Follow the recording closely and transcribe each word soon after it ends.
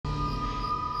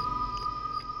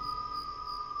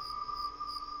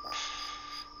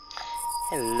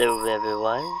Hello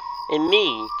everyone, and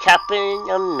me, Captain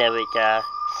America.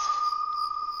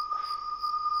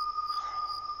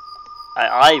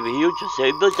 I'm here to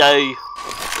save the day.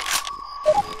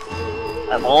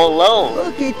 I'm all alone.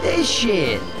 Look at this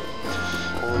shit.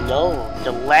 Oh no,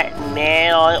 the Latin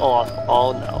man on off.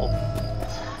 Oh no.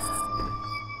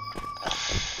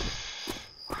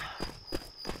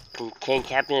 Can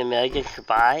Captain America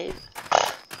survive?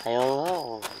 I don't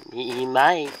know. He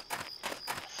might.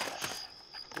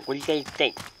 What do you guys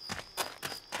think?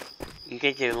 You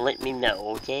guys can let me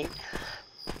know, okay?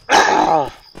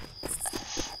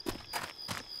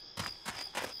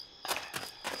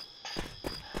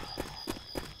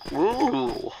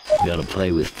 Ooh. Gotta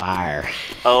play with fire.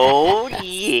 Oh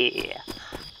yeah.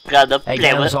 Gotta play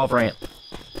down with... this off ramp.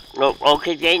 Oh,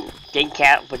 okay, thank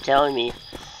Cap for telling me.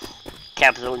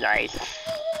 Cap's so nice.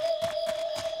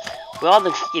 We're all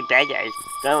the skip bad guys.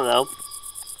 I don't know.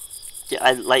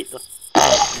 I like them.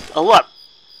 Oh look!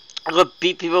 I'm gonna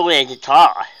beat people with a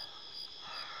guitar.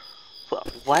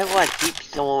 Why would I beat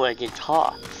someone with a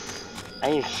guitar?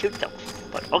 I didn't shoot them,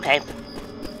 but okay.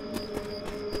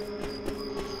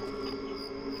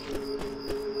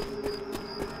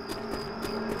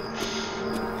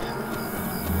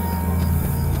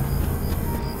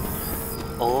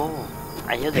 Oh,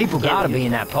 I hear the people gotta be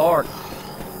in that park.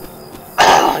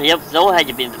 Yep, someone had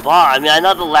to be in the bar. I mean, I'm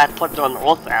not the last person on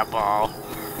Earth after all.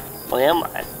 Or am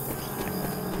I?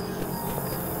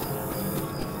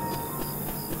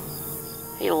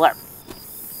 Hey, what?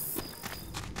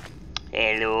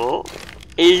 Hello?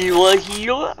 Anyone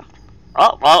here?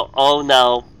 Oh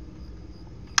no.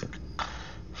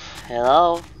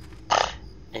 Hello?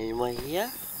 Anyone here?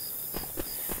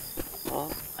 Oh,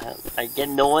 I get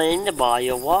no one in the bar.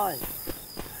 You won.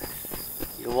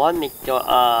 You won,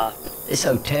 Mr. This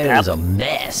hotel is a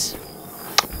mess.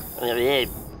 It is.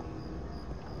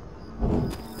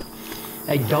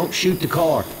 Hey, don't shoot the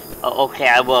car. Oh, okay,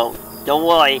 I won't. Don't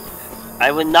worry.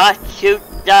 I will not shoot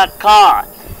the car.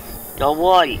 Don't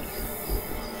worry.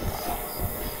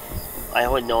 I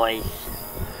heard noise.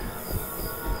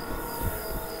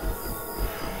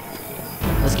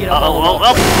 Let's get up.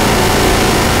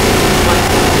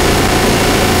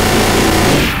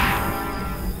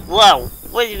 Whoa,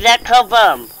 where did that come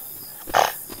from?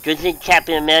 Good thing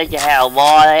Captain America had a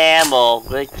lot of ammo.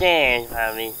 Good thing.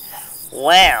 I mean,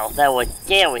 wow, that was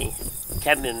scary.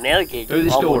 Captain America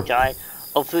almost died.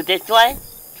 Oh, through this way?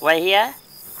 Right here?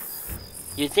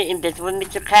 You sitting this one,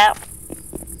 Mr. Cap?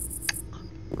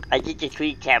 I did just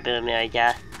read Captain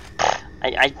America.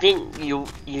 I think you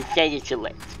said it too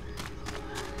late.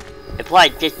 It's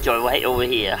probably this door right over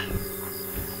here.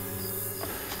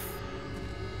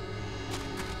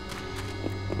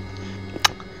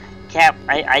 Cap,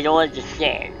 I don't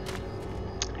understand.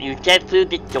 You said through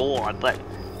the door, but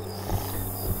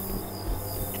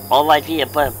all I see is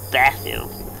a bathroom.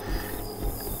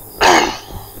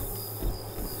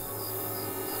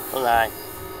 Hold on.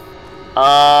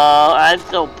 I'm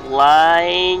so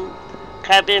blind.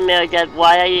 Captain America,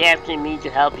 why are you asking me to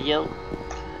help you?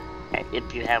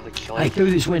 If you have a choice. Hey,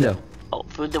 through this window. Oh,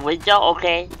 through the window?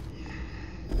 Okay.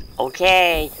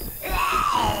 Okay.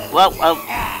 Well,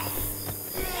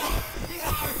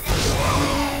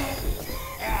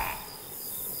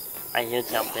 I hear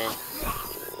something.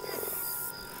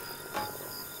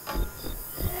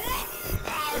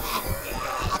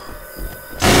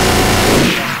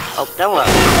 Oh, that was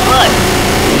a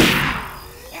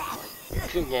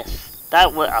butt! Goodness,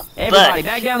 that was a butt! Everybody,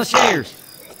 back down the stairs!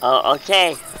 Oh,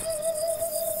 okay.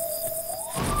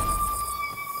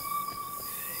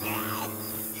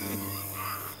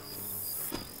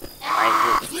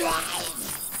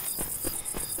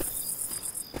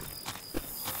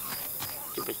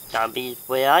 Stupid zombies,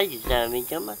 where are you, zombie?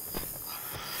 Come on.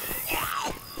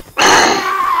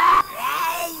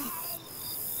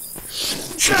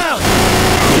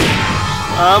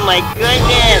 Oh my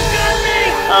goodness!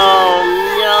 Oh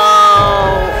no!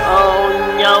 Oh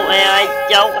no! And I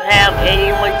don't have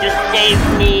anyone to save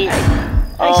me!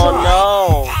 Oh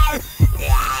no!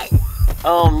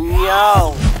 Oh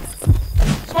no!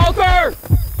 Smoker!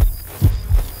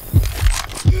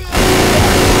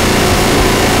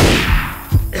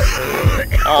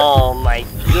 Oh my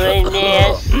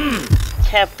goodness!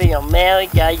 Captain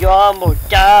America, you almost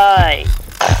died!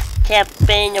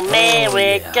 Captain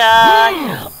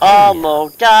America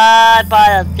almost died by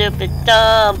a stupid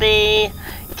zombie.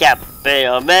 Captain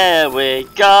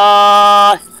America.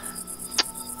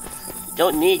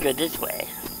 Don't need to go this way.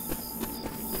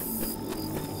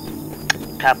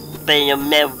 Captain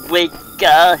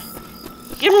America.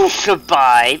 You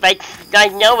survive. I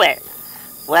know it.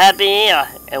 What happened here?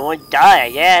 Everyone died, I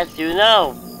guess. You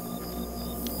know.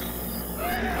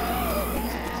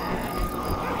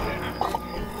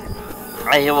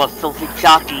 I hear a filthy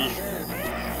jockey.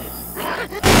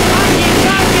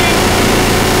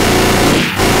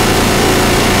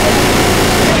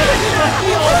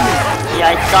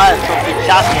 Yeah, I saw a filthy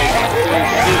jockey.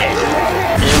 Didn't see it.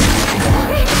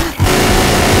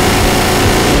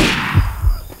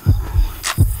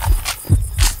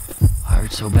 I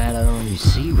hurt so bad I don't even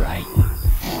see right.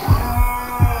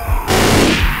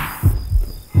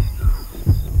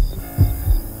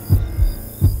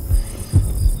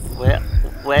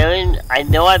 Well, I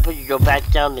know I put you go back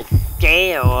down the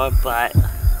stair, but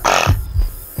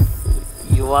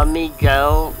you want me to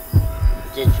go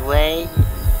this way?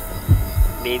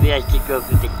 Maybe I should go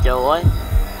through the door?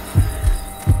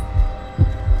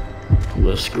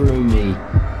 Well, screw me.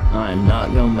 I am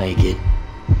not gonna make it.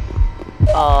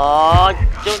 Oh,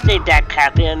 don't say that,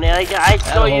 Captain America. I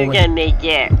thought you were gonna make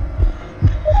it.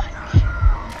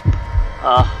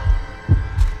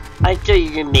 I thought you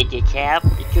were gonna make it, Cap.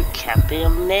 You're Captain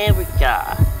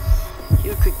America.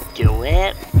 You could do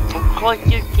it. Of course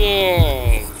you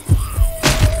can.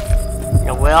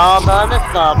 And where all the other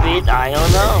zombies, I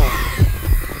don't know.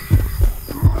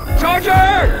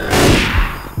 Charger!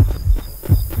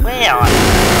 Where?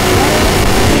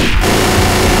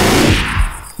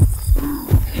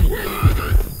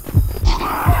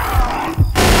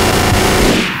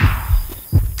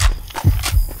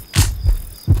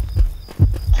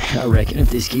 I reckon if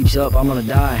this keeps up, I'm gonna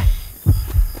die.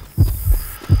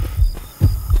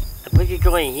 I think you're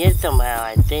going here somehow,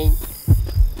 I think.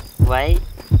 Right?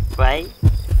 Right?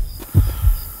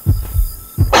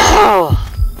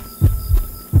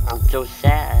 I'm so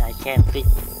sad, I can't think.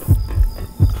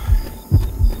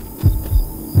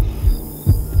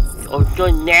 Oh, so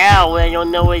now when I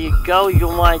don't know where to go, you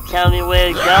want to tell me where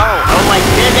to go? Oh my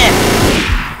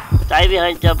goodness! Sorry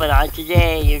behind you, but not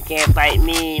today. You can't fight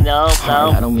me, no.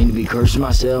 I don't mean to be cursing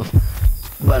myself,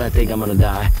 but I think I'm gonna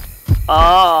die.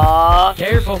 Aww.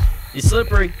 Careful, it's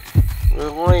slippery. We're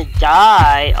going to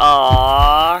die.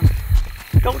 Aww.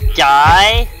 Don't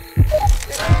die.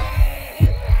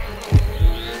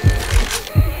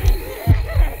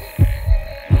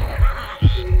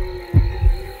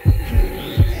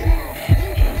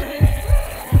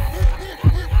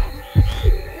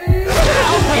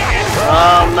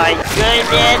 Oh my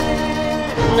goodness!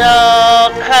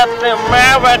 No, Captain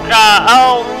America!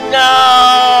 Oh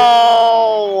no!